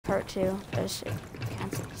part 2. Just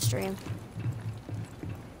cancel the stream.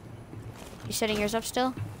 You setting yours up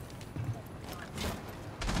still?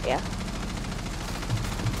 Yeah.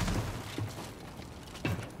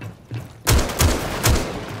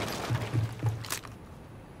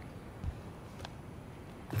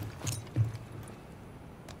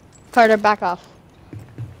 Carter, back off.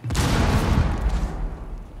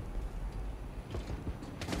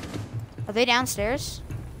 Are they downstairs?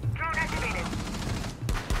 Drone activated.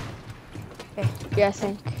 Okay. Yeah, I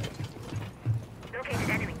think. Located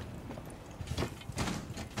enemy.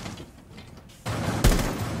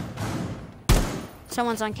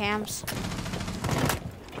 Someone's on cams.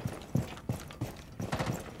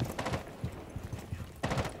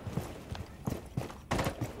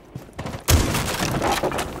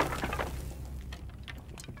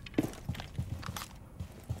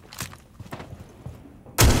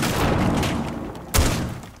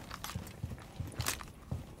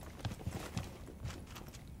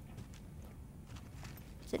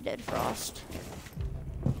 It's a dead frost.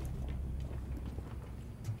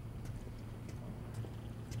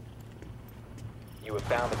 You have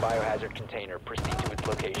found the biohazard container. Proceed to its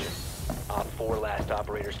location. Op 4 last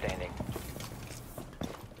operator standing.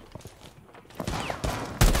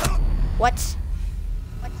 What?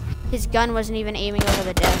 His gun wasn't even aiming over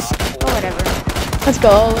the desk. Oh, whatever. Let's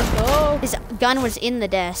go, let's go. His gun was in the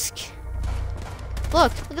desk.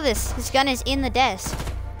 Look at this. His gun is in the desk.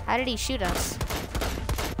 How did he shoot us?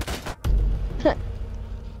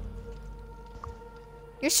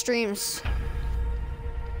 Your stream's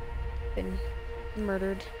been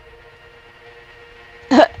murdered.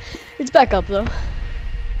 It's back up though.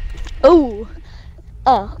 Oh,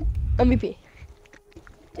 MVP.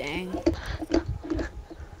 Dang.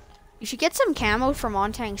 You should get some camo for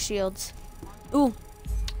Montang shields. Ooh,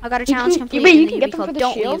 I got a challenge complete. Wait, you in can the get them UB for called the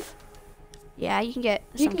Don't shield? Leave. Yeah, you can get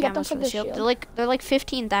You some can get them camos for the shield. shield. They're like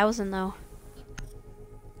 15,000 though.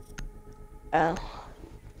 Oh.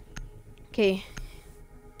 Okay.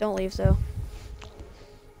 Don't leave though.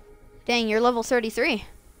 Dang, you're level 33.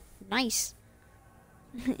 Nice.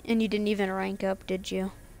 And you didn't even rank up, did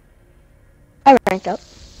you? I ranked up.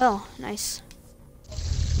 Oh, nice.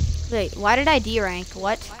 Wait, why did I D-rank?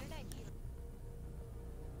 What?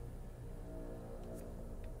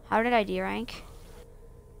 How did I D-rank?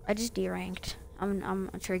 I just D-ranked. I'm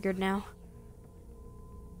triggered now.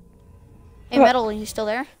 Hey, What? Metal, are you still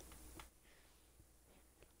there?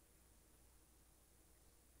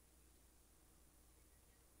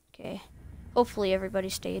 Okay. Hopefully everybody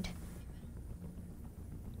stayed.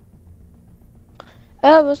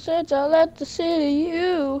 Ever since I left the city,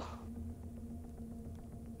 you.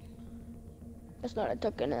 It's not I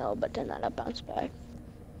took an L, but then I bounced back.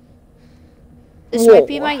 This might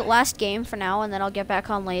be my last game for now, and then I'll get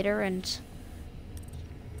back on later and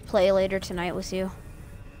play later tonight with you.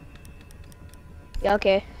 Yeah,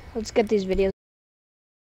 okay. Let's get these videos.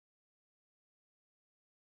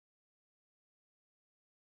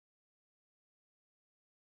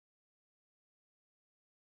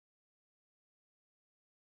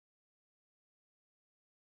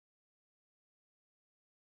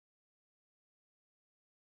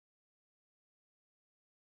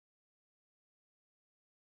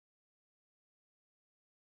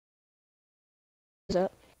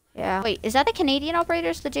 Up. Yeah. Wait, is that the Canadian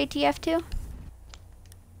operators, the JTF2?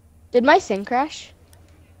 Did my thing crash?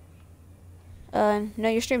 No,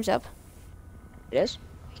 your stream's up. It is.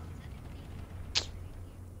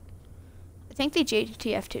 I think the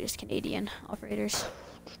JTF2 is Canadian operators.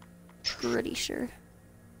 Pretty sure.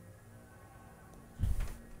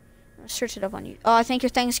 I'll search it up on you. Oh, I think your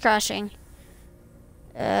thing's crashing.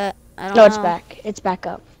 I don't know. No, it's back. It's back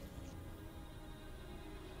up.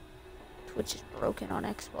 Twitch is broken on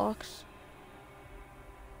Xbox.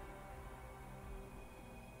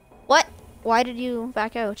 What? Why did you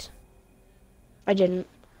back out? I didn't.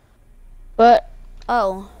 But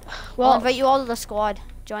Oh. well, I'll invite you all to the squad.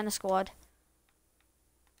 Join the squad.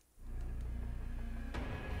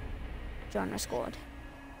 Join the squad.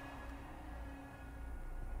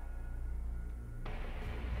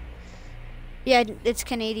 Yeah, it's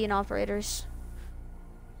Canadian operators.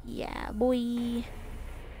 Yeah, boy.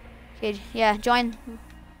 Okay, yeah, join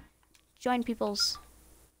people's.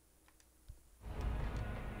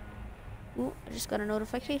 Ooh, I just got a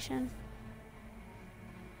notification.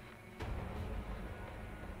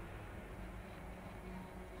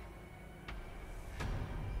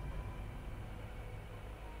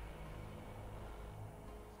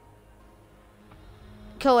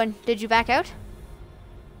 Cohen, did you back out?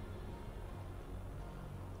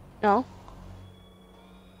 no.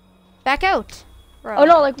 Back out, bro. Oh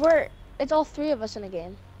no, like it's all three of us in a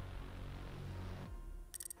game.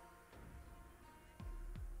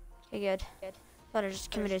 Okay, good. Thought I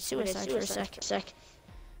just committed suicide for a sec.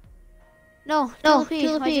 No,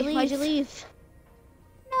 Philippi, why'd you leave?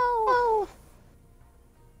 No.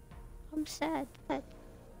 I'm sad.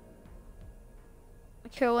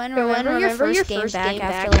 Kerwin, remember your first game back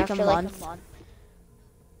after like a month?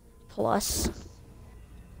 Plus.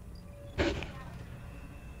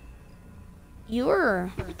 You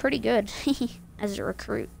were pretty good as a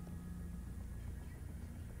recruit.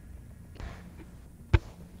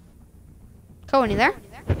 Cohen, you there?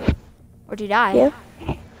 Or did you die? Yeah.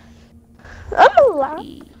 I'm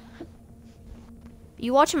alive.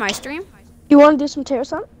 You watching my stream? You want to do some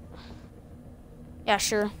terrorist hunt? Yeah,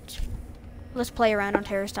 sure. Let's play around on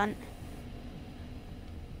terrorist hunt.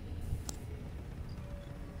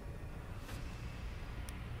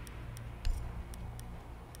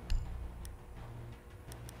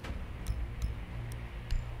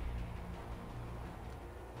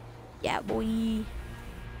 Yeah, boy.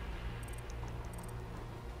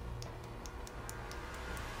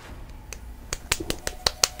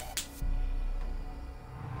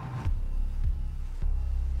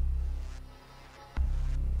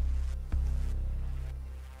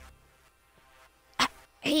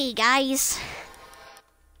 Hey, guys.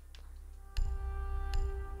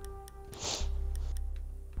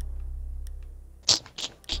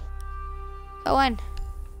 Owen.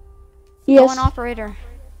 Yes. Owen, operator.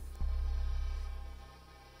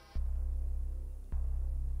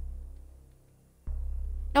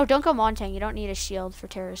 No, don't go Montang. You don't need a shield for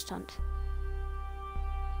terrorist hunt.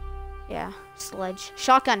 Yeah, sledge.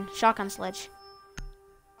 Shotgun sledge.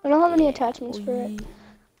 I don't have any attachments for it.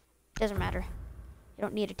 Doesn't matter. You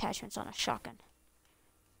don't need attachments on a shotgun.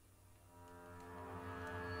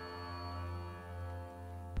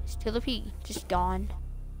 Is Philippi just gone?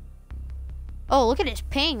 Oh, look at his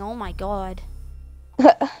ping. Oh my god.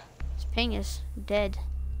 His ping is dead.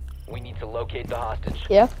 We need to locate the hostage.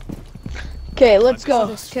 Yeah. Okay, let's Look go. at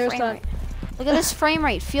this Terrorist frame hunt. rate. Look at this frame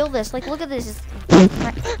rate. Feel this. Like, look at this.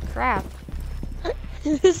 Crap.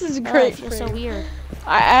 This is Oh, great. it feels so weird.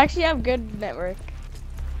 I actually have good network.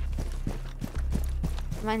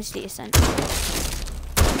 Mine's decent.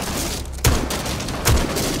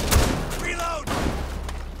 Reload.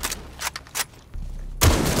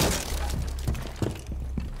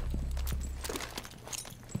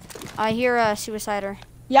 I hear a suicider.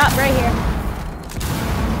 Yeah, right here.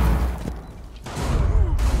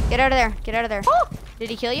 Get out of there. Get out of there. Oh! Did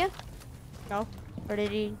he kill you? No. Or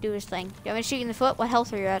did he do his thing? Do you want me to shoot you in the foot? What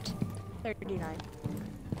health are you at? 39.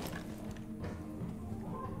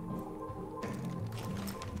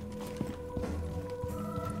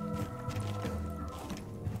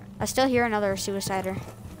 I still hear another suicider.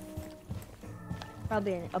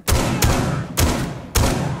 Probably up there.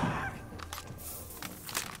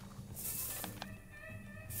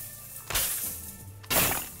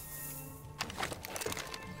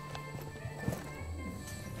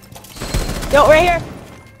 Yo, right here.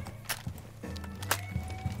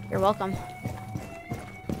 You're welcome.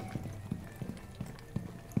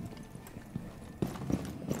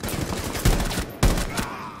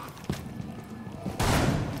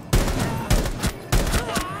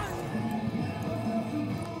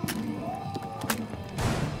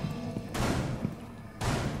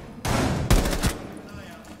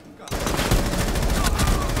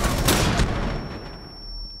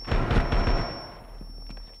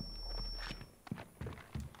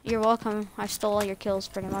 You're welcome. I stole all your kills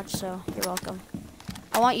pretty much, so you're welcome.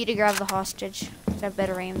 I want you to grab the hostage. I have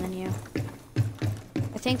better aim than you.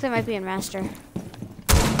 I think they might be in master.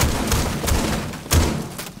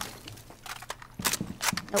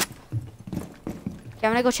 Nope. Okay,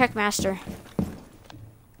 I'm gonna go check master.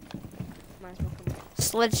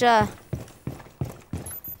 Sledge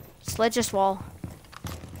this wall.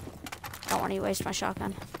 Don't want to waste my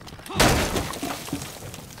shotgun.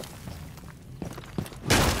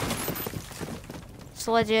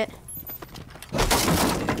 Sledge it.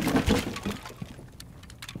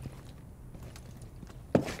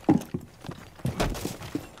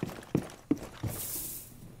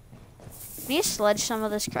 Can you sledge some of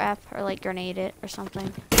this crap or like grenade it or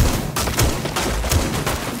something?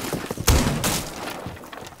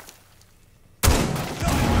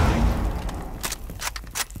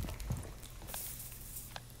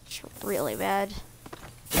 It's really bad.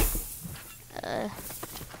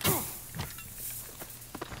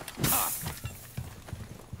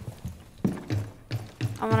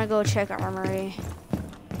 I'm gonna go check armory.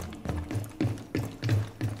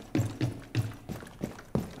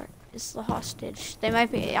 Where is the hostage? They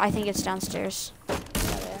might be. I think it's downstairs.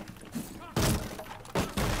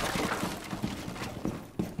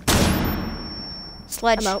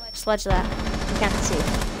 Sledge. I'm out. Sledge that. I can't see.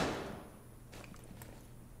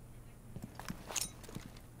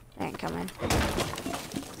 They ain't coming.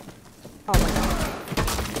 Oh my god.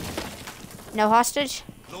 No hostage?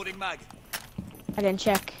 Loading mag. I didn't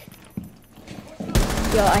check.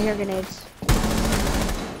 Yo, I hear grenades.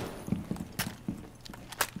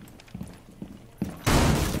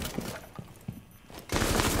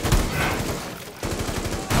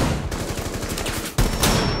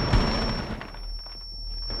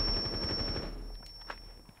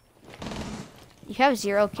 You have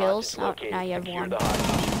 0 kills. Hostage Oh, located. now you have Secure 1. the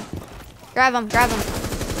hostage. Grab him, grab him.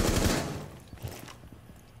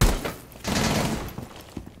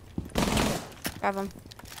 Grab him.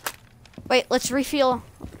 Wait, let's refill.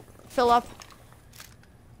 Fill up.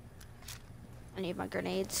 I need my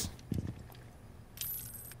grenades.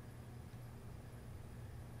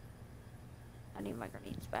 I need my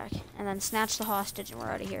grenades back. And then snatch the hostage and we're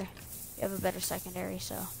out of here. You have a better secondary,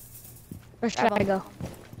 so. Where should Grab I 'em. go?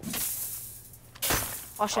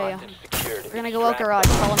 I'll show you. Hostage secured. We're gonna go out Extract garage.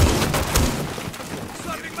 the Follow me.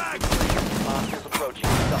 Loading mag. hostiles approaching.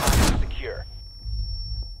 The hostage secure.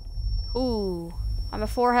 Ooh. I'm at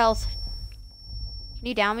 4 health. Can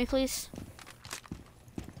you down me, please?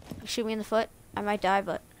 You shoot me in the foot. I might die,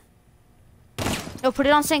 but... No, put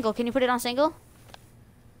it on single. Can you put it on single?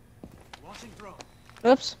 Launching drone.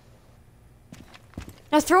 Oops.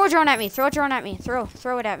 No, throw a drone at me. Throw a drone at me. Throw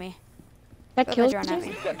it at me. That Throw the killed drone at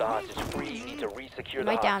you? me. Set the hostage free. You need to resecure It the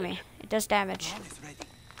might down hostage. me. It does damage. Drone is ready.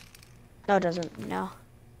 No, it doesn't. No.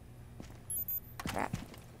 Crap.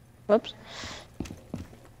 Whoops.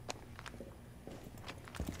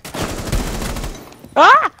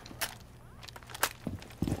 Ah!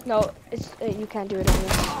 No, it's you can't do it on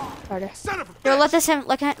this. Harder. Son of a Yo,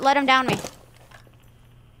 bitch. let him down me.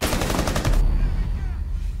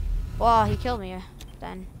 Wow, he killed me.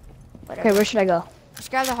 Then. Whatever. Okay, where should I go? Just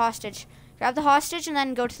grab the hostage. Grab the hostage and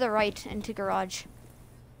then go to the right into garage.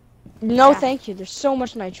 No, Yeah. thank you. There's so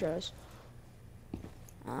much nitros.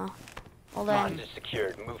 Oh. Well then, Hostage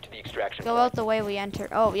secured. Move to the extraction go point. out the way we enter.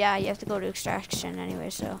 Oh yeah, you have to go to extraction anyway,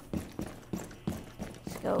 so.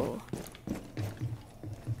 Let's go.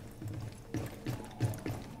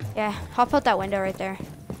 Yeah, hop out that window right there.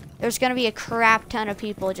 There's gonna be a crap ton of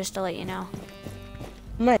people, just to let you know.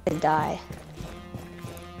 I'm gonna die.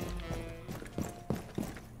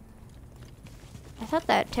 I thought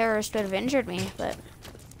that terrorist would have injured me, but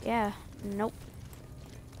yeah, nope.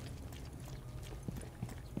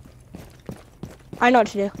 I know what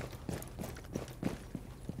to do.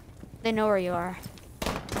 They know where you are.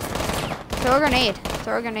 Throw a grenade.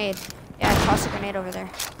 Throw a grenade. Yeah, toss a grenade over there.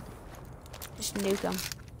 Just nuke them.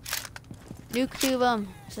 Nuke to them.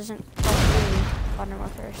 This isn't Call of Duty Modern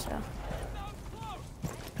Warfare, so.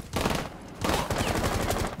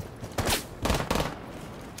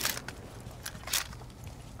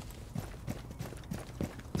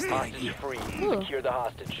 Hostage free. Ooh. Secure the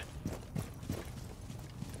hostage.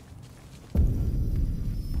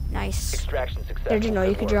 Nice. Extraction successful. Did you know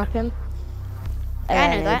you could Good work. drop him? Yeah, I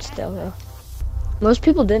knew And that. it's still though. Most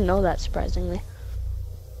people didn't know that, surprisingly.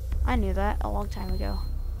 I knew that a long time ago.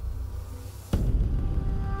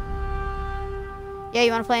 Yeah,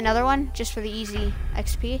 you want to play another one? Just for the easy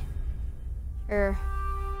XP? Or...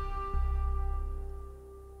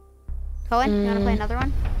 Cohen, you want to play another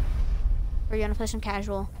one? Or you want to play some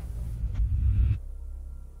casual?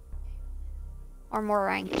 Or more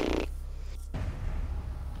ranked?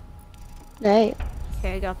 Hey,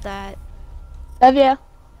 Okay, I got that. love ya.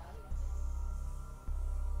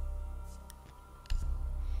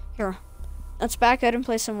 Here, let's back out and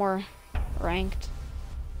play some more ranked.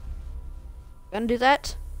 Gonna do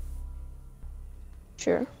that?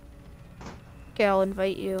 Sure. Okay, I'll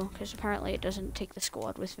invite you, because apparently it doesn't take the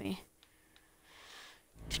squad with me.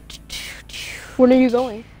 When are you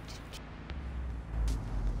going?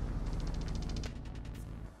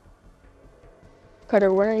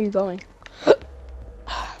 Carter, where are you going?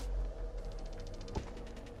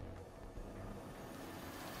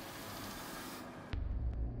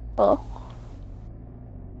 Hello?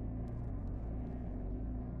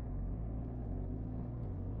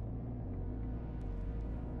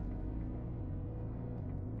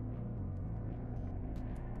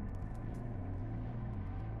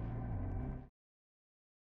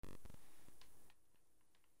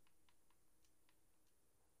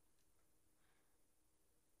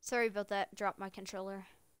 Sorry about that. Dropped my controller.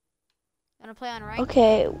 Gonna play on ranked?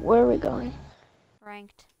 Okay, where are we going?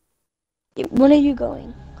 Ranked. When are you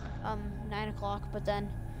going? 9 o'clock, but then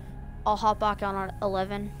I'll hop back on at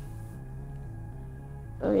 11.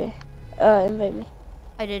 Okay. Invite me.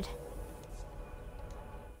 I did.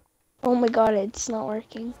 Oh my god, it's not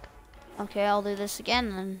working. Okay, I'll do this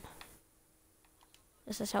again then.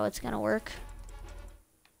 This is how it's gonna work.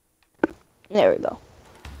 There we go.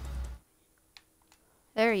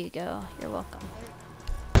 There you go. You're welcome.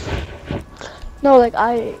 No, like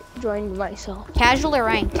I joined myself. Casual or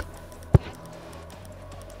ranked?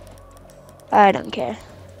 I don't care.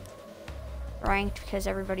 Ranked because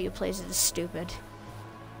everybody who plays it is stupid.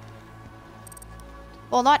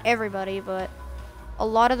 Well, not everybody, but a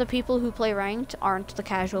lot of the people who play ranked aren't the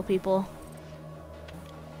casual people.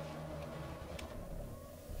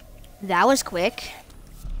 That was quick.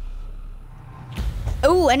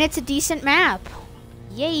 Oh, and it's a decent map.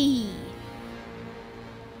 Yay.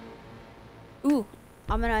 Ooh,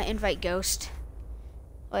 I'm gonna invite Ghost.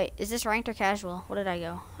 Wait, is this ranked or casual? What did I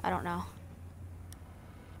go? I don't know.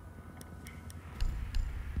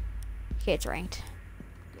 Okay, it's ranked.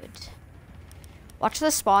 Good. Watch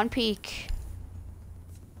the spawn peak.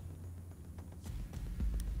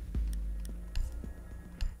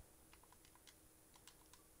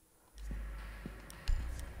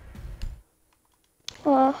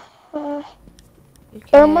 Okay. Okay.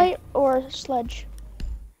 Thermite or sledge?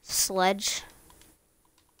 Sledge.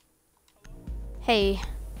 Hey.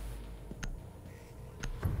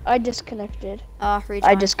 I disconnected. Oh, rejoin.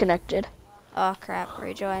 I disconnected. Oh, crap.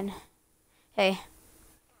 Rejoin. Hey.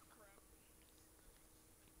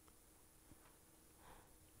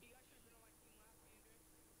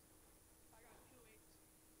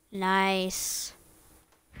 Nice.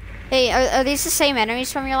 Hey, are these the same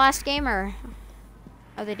enemies from your last game, or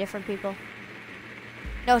are they different people?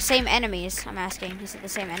 No, same enemies, I'm asking. Is it the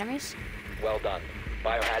same enemies? Well done.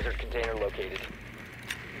 Biohazard container located.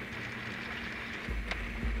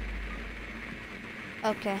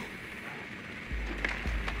 Okay.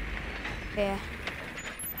 Yeah.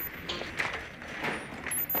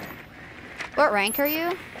 What rank are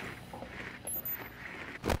you?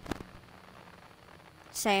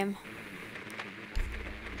 Same.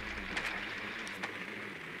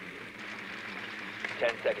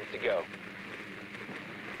 Ten seconds to go.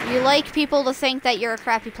 You like people to think that you're a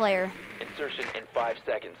crappy player. Insertion in 5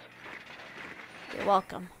 seconds. You're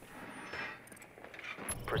welcome.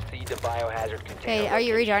 Proceed to biohazard container. Okay, are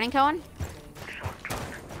you location. rejoining, Cohen?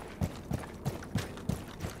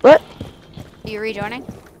 What? Are you rejoining?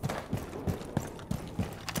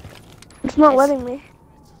 It's not Yes. letting me.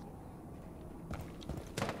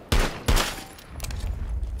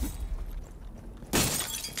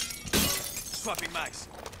 Swapping mags.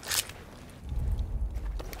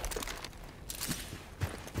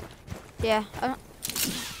 Yeah,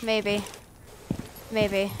 maybe.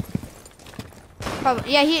 Maybe.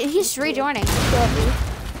 Probably. Yeah, he's rejoining.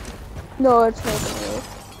 No, it's not letting me.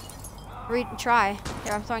 Try.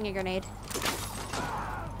 Here, I'm throwing a grenade.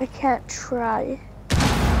 I can't try.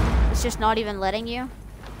 It's just not even letting you.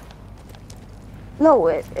 No,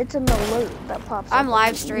 it's an alert that pops up. I'm live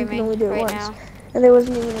and you can streaming only do it right once. now. And there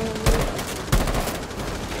wasn't even an alert.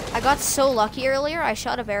 I got so lucky earlier. I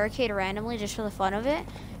shot a barricade randomly just for the fun of it,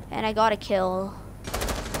 and I got a kill.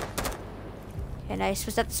 Okay, nice.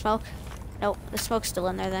 Was that the smoke? Nope, the smoke's still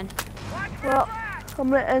in there then. Well, I'm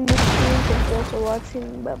gonna end the stream. Thank you all for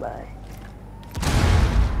watching. Bye bye.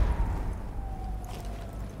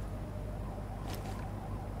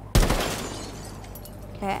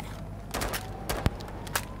 Okay.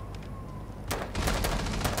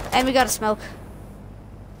 And we got a smoke.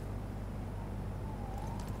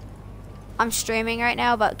 I'm streaming right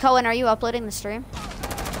now, but Cohen, are you uploading the stream?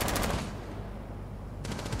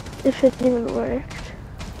 If it even worked.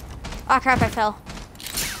 Ah, crap, I fell.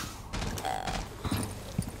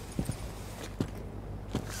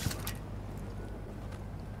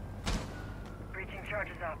 Breaching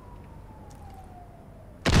charges up.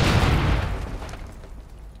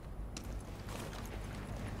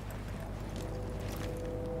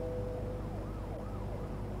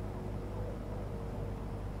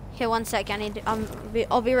 Okay, one sec. I need to,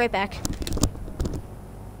 I'll be right back.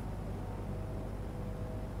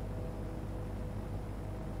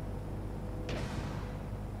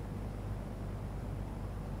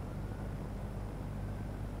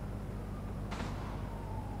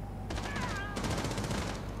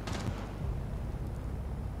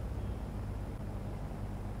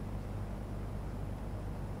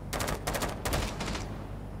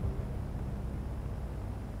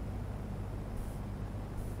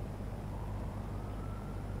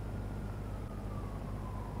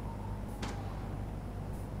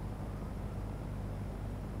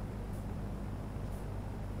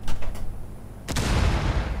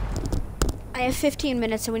 I have 15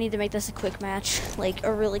 minutes, so we need to make this a quick match, like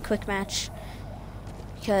a really quick match,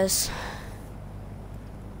 because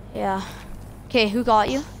Yeah. Okay, who got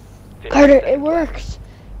you? 15 Carter, it seconds left. worked.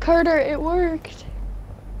 Carter, it worked.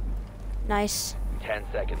 Nice. 10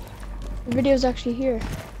 seconds. The video's actually here.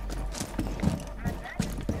 5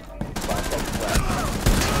 seconds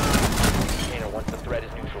left. Container once the threat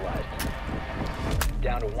is neutralized.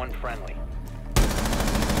 Down to one friendly. 1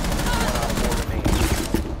 on 4 remaining.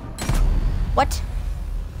 What?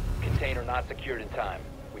 Container not secured in time.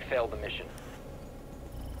 We failed the mission.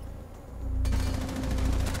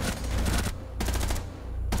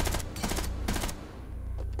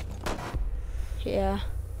 Yeah.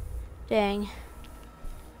 Dang.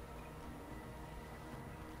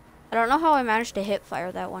 I don't know how I managed to hit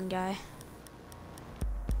fire that one guy.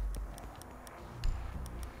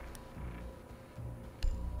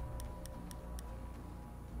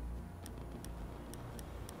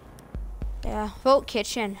 Yeah, vote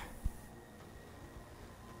kitchen.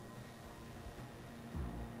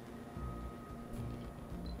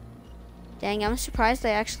 Dang, I'm surprised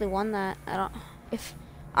they actually won that. If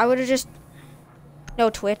I would have just, no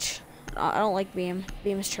Twitch. I don't like Beam.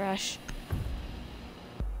 Beam is trash.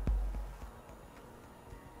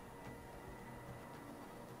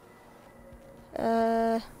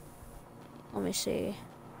 Let me see.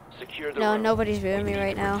 Secure the No, room. nobody's viewing We me need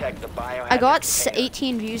right to now. protect the biohazard I got container.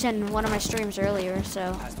 18 views in one of my streams earlier,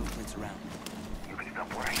 so. Hostile flints around. You can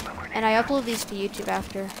stop worrying about grenades. And I upload these to YouTube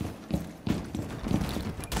after.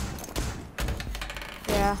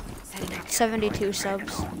 Yeah. 72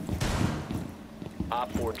 subs.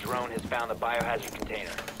 Op 4 drone has found the biohazard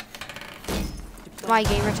container. My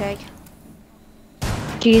gamer tag.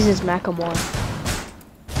 Jesus, Macklemore.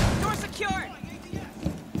 Door secured!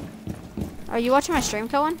 Are you watching my stream,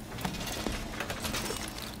 Cohen?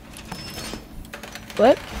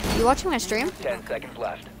 What? You watching my stream? 10 seconds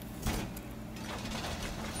left.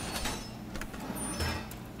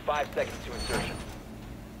 5 seconds to insertion.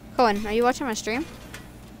 Cohen, are you watching my stream?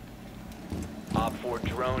 Op 4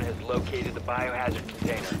 drone has located the biohazard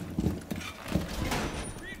container.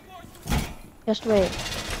 Just wait.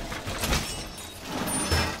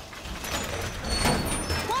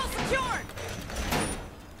 Wall secured!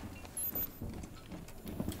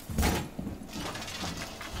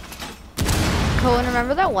 Cohen,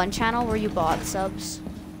 remember that one channel where you bought subs?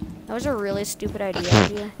 That was a really stupid idea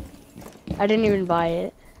of you. I didn't even buy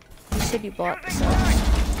it. You said you bought the subs.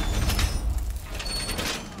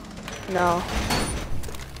 No.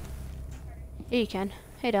 Yeah, you can.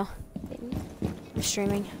 Hey, Del. I'm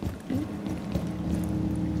streaming.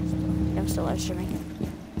 Yeah, I'm still live streaming.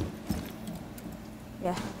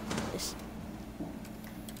 Yeah. This.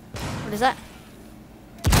 What is that?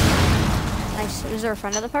 Nice. Is there a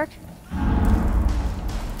friend of the park?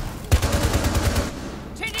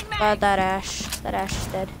 Changing mag! Glad that Ash. That Ash is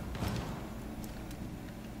dead.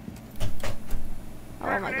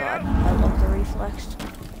 Oh my god. I love the reflex.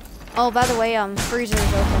 Oh, by the way, freezer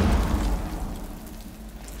is open.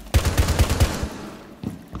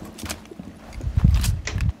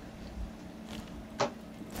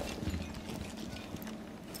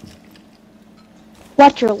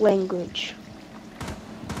 Watch your language.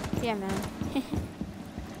 Yeah, man.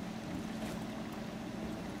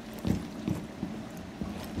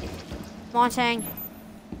 Montang.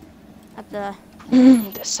 At the...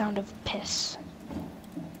 The sound of piss.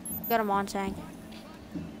 Got a Montang.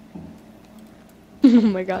 Oh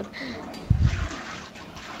my god.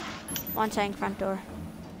 Montang front door.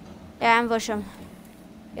 Yeah, ambush him.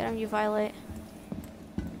 Get him, you violate.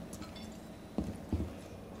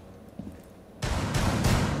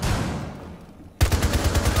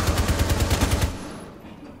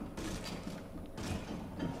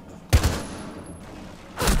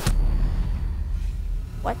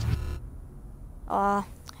 What? Aw,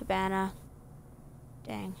 Habana.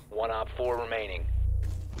 Dang. 1 Op 4 remaining.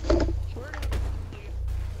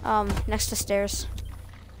 Next to stairs.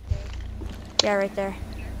 Yeah, right there.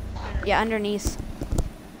 Yeah, underneath.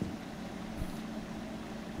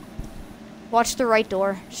 Watch the right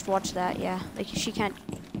door. Just watch that, yeah. Like, she can't...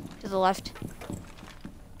 To the left.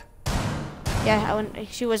 Yeah,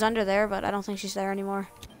 she was under there, but I don't think she's there anymore.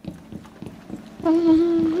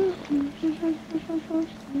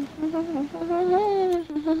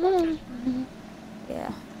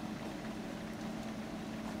 Yeah.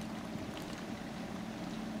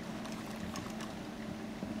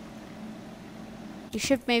 You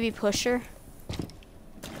should maybe push her.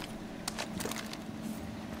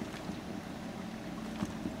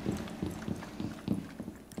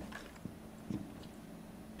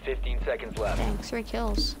 Seconds left. Dang, 3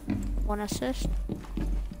 kills. 1 assist.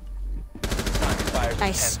 Time expires in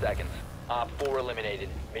Nice. 10 seconds. Op 4 eliminated.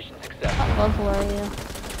 Mission successful. Love who are you?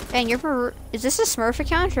 Dang, is this a Smurf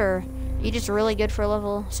account or are you just really good for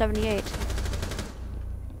level 78?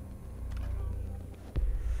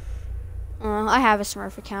 I have a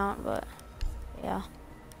Smurf account, but yeah.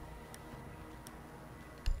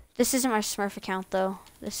 This isn't my Smurf account though.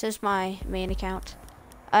 This is my main account.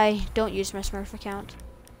 I don't use my Smurf account.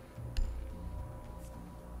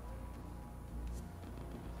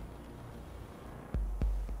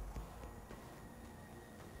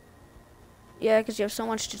 Yeah, because you have so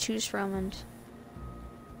much to choose from, and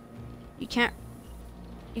you can't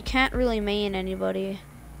really main anybody.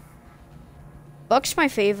 Buck's my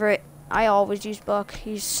favorite. I always use Buck.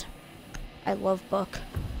 I love Buck.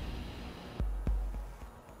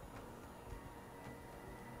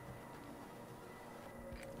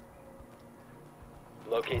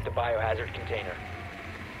 Locate the biohazard container.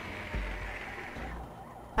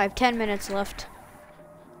 I have 10 minutes left.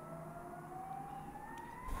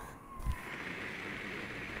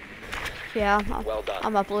 Yeah, Well done.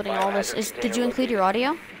 I'm uploading all this. Biohazard Did you include your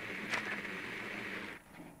audio?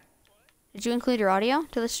 Did you include your audio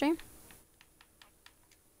to the stream?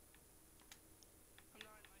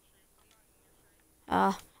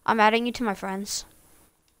 I'm adding you to my friends.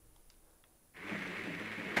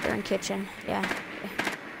 They're in kitchen. Yeah.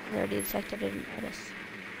 Okay. They already detected it. Notice.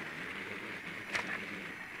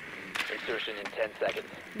 Insertion in 10 seconds.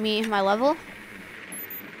 Me, my level?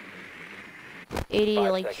 80,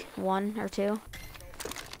 5 like seconds. 1 or 2.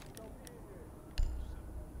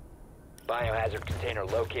 Biohazard container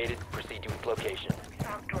located. Proceed to its location.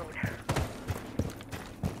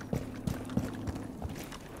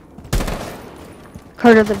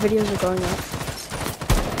 Carter, the videos are going up.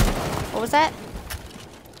 What was that?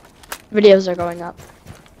 Videos are going up.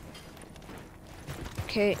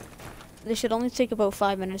 Okay. They should only take about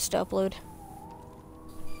 5 minutes to upload.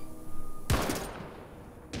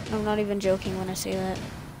 I'm not even joking when I say that.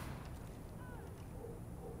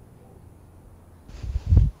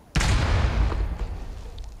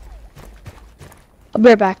 I'll be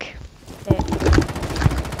right back. Okay.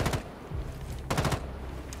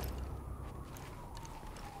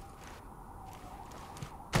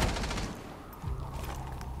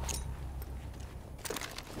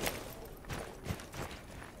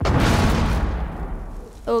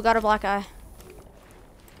 Oh, got a black eye.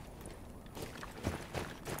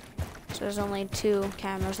 So there's only 2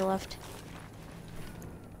 cameras left.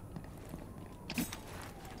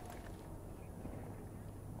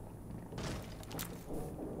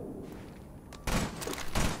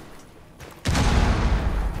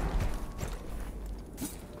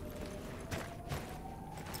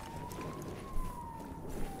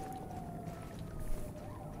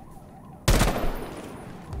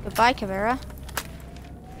 Goodbye, Caveira.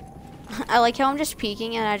 I like how I'm just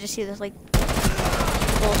peeking and I just see this like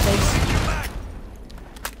little face.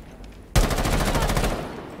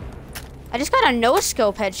 I just got a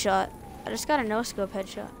no-scope headshot.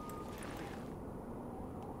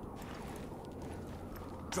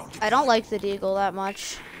 I don't like the deagle that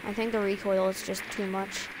much. I think the recoil is just too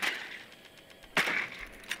much.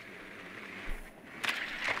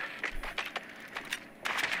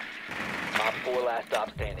 Op 4 last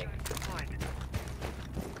stop standing.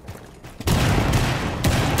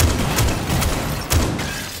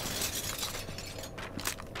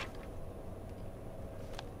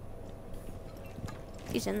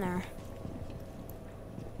 He's in there.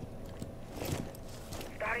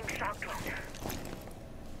 Starting shock drone.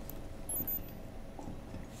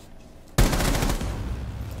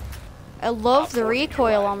 I love the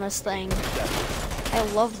recoil on this thing. I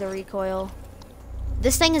love the recoil.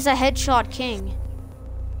 This thing is a headshot king.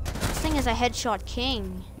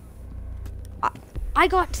 I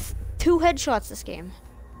got 2 headshots this game.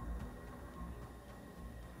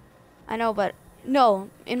 I know, but no,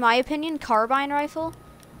 in my opinion, carbine rifle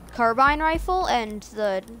and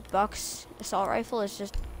the Buck's assault rifle is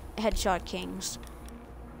just headshot kings.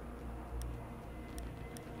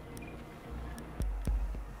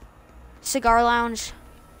 Cigar lounge.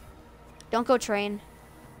 Don't go train.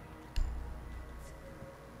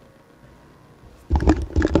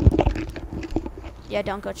 Yeah,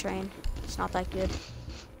 don't go train. It's not that good.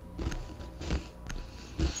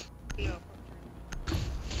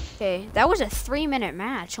 Okay, that was a 3-minute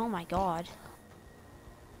match. Oh my god.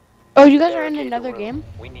 Oh, you guys are in Barricade the another room. game?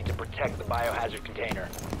 We need to protect the biohazard container.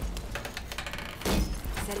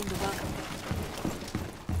 Setting the welcome.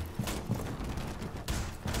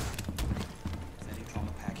 Setting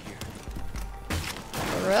trauma pack here.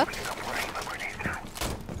 Rook?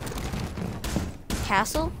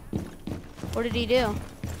 Castle? What did he do?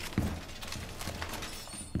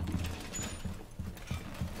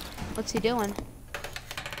 What's he doing?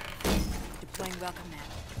 Saying welcome now.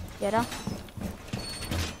 Get her.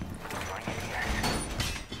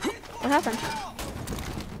 What happened?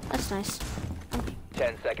 That's nice.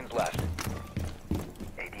 10 seconds left.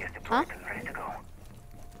 ADS deployed Huh? and ready to go.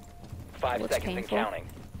 5 Looks seconds painful. and counting.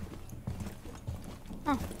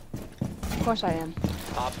 Of course I am.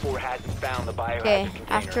 Op 4 hasn't found the biohazard Okay, container.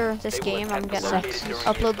 after this They will game, I'm attempt to gonna locate it during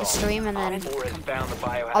upload the assault. stream, and then Op 4 has found the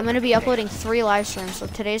biohazard I'm gonna be container. uploading 3 live streams. So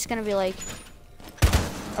today's gonna be like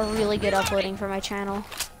a really good uploading for my channel.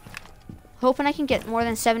 Hoping I can get more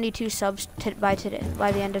than 72 subs by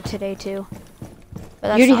the end of today too. But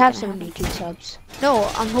that's You already not have gonna happen. 72 subs. No,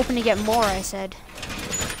 I'm hoping to get more. I said.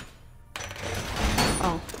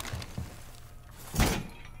 Oh.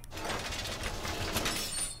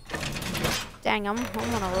 Dang, I'm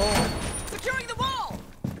on a roll. Securing the wall!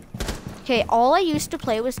 Okay, all I used to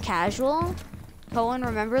play was casual. Cohen,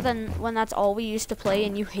 remember then when that's all we used to play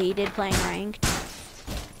and you hated playing ranked?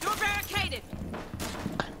 Door barricaded!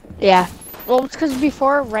 Yeah. Well, it's because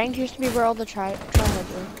before ranked used to be where all the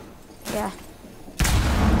tryhards were. Yeah.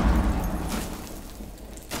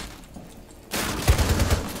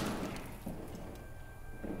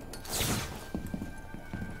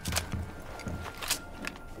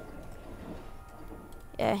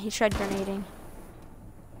 Yeah, he tried grenading.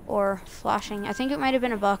 Or flashing. I think it might have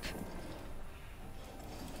been a buck.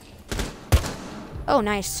 Oh,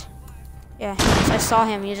 nice. Yeah, I saw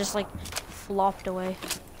him. He just like flopped away.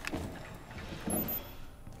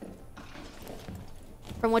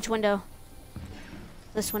 From which window?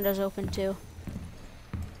 This window's open too.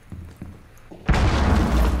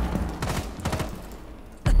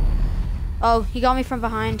 Oh, he got me from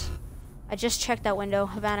behind. I just checked that window.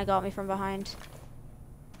 Havana got me from behind.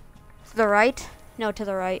 To the right? No, to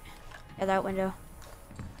the right. Yeah, that window.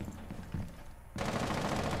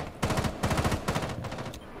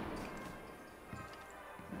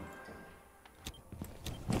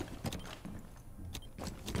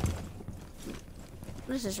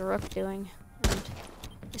 What is this rook doing?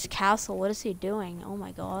 And this castle, what is he doing? Oh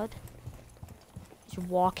my god. He's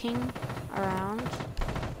walking around.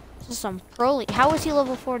 This is some pro. How is he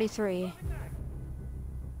level 43?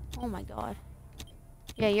 Oh my god.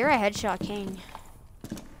 Yeah, you're a headshot king.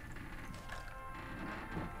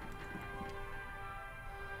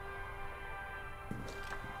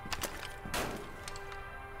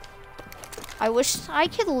 I wish I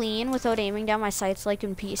could lean without aiming down my sights like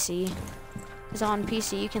in PC. Because on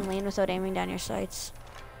PC you can lean without aiming down your sights.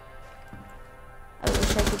 I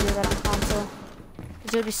wish I could do that on console.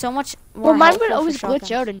 Because it would be so much more Well, mine would helpful for always glitch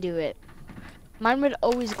shotguns. out and do it. Mine would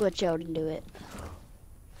always glitch out and do it.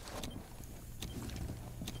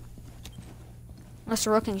 Unless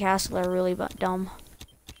Rook and Castle are really dumb.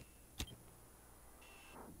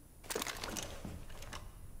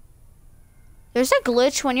 There's a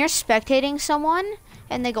glitch when you're spectating someone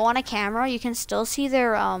and they go on a camera, you can still see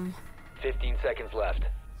their 15 seconds left.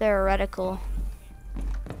 their reticle.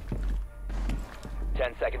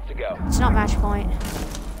 10 seconds to go. It's not match point.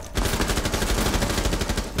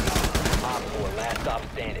 Op 4, last stop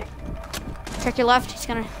standing. Check your left, he's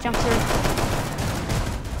gonna jump through.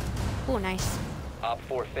 Oh, nice. Op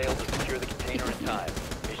 4 failed to secure the container in time.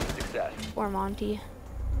 Mission success. Poor Monty.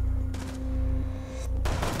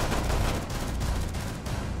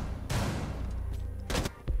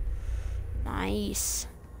 Nice.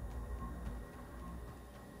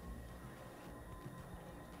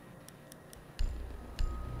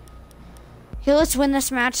 Okay, let's win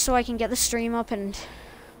this match so I can get the stream up and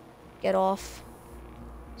get off.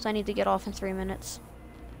 So I need to get off in 3 minutes.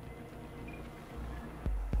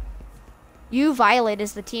 You Violet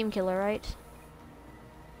is the team killer, right?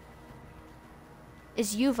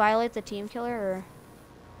 Is you Violet the team killer, or?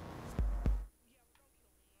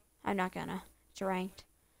 I'm not gonna. It's ranked.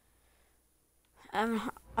 I'm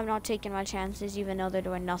not taking my chances, even though they're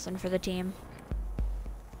doing nothing for the team.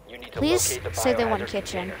 You need to Please locate the say they won biohazard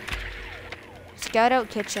kitchen. container. Scout out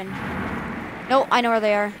kitchen. No, I know where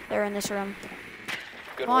they are. They're in this room.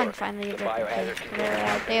 Good Come on, work. finally. The They're biohazard container they're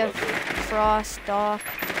has out. They been have located. Frost, Doc,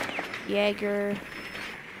 Jaeger.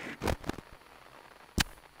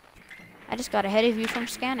 I just got ahead of you from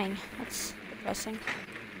scanning. That's depressing.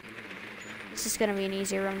 This is gonna be an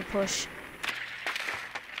easier room to push.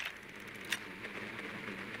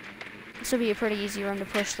 This will be a pretty easy room to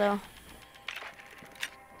push, though.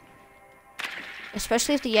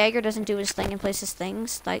 Especially if the Jaeger doesn't do his thing and place his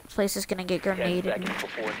things. That place is gonna get 10 grenaded. seconds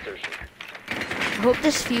before insertion. I hope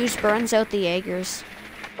this fuse burns out the Jaegers.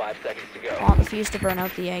 5 seconds to I go. want the fuse to burn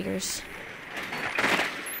out the Jaegers.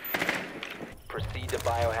 Proceed to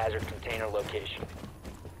biohazard container location.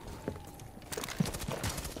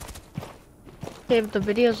 Okay, but the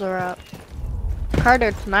videos are up. Carter,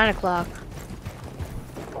 it's 9 o'clock.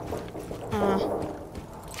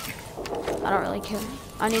 I don't really care.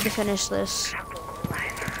 I need to finish this.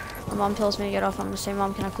 My mom tells me to get off. I'm gonna say,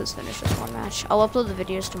 Mom, can I please finish this one match? I'll upload the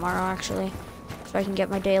videos tomorrow, actually, so I can get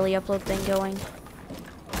my daily upload thing going.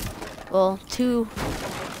 Well,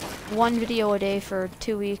 one video a day for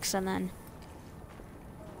 2 weeks, and then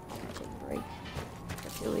take a break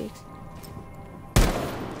for 2 weeks.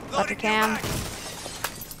 Dr. Cam.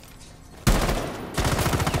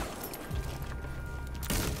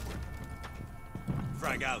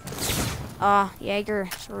 Frag out. Jaeger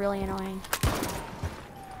is really annoying.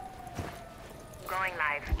 Going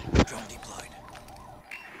live. Drone deployed.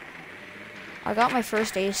 I got my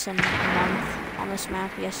first ace in a month on this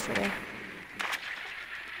map yesterday.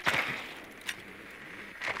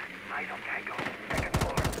 Eyes on Tango. Second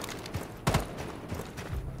floor.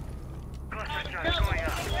 Cluster charge going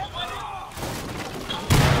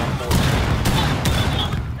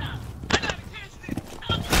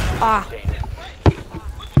up.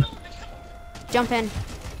 Jump in.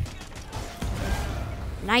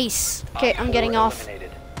 Nice. Okay, I'm getting off.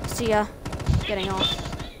 See ya. Getting off.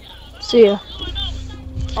 See ya.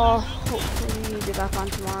 Oh, hopefully you'll be back on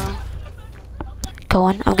tomorrow. Go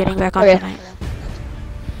on, I'm getting back on Okay. tonight.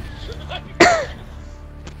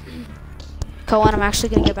 Cohen, I'm actually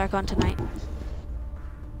gonna get back on tonight.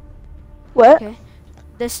 What? Okay.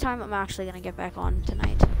 This time I'm actually gonna get back on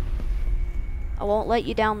tonight. I won't let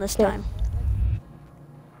you down this time.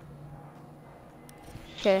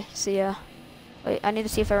 Okay, see ya. Wait, I need to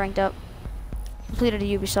see if I ranked up. Completed a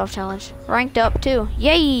Ubisoft challenge. Ranked up too.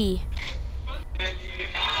 Yay!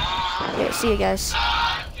 Okay, see you guys.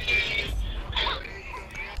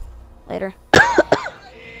 Later.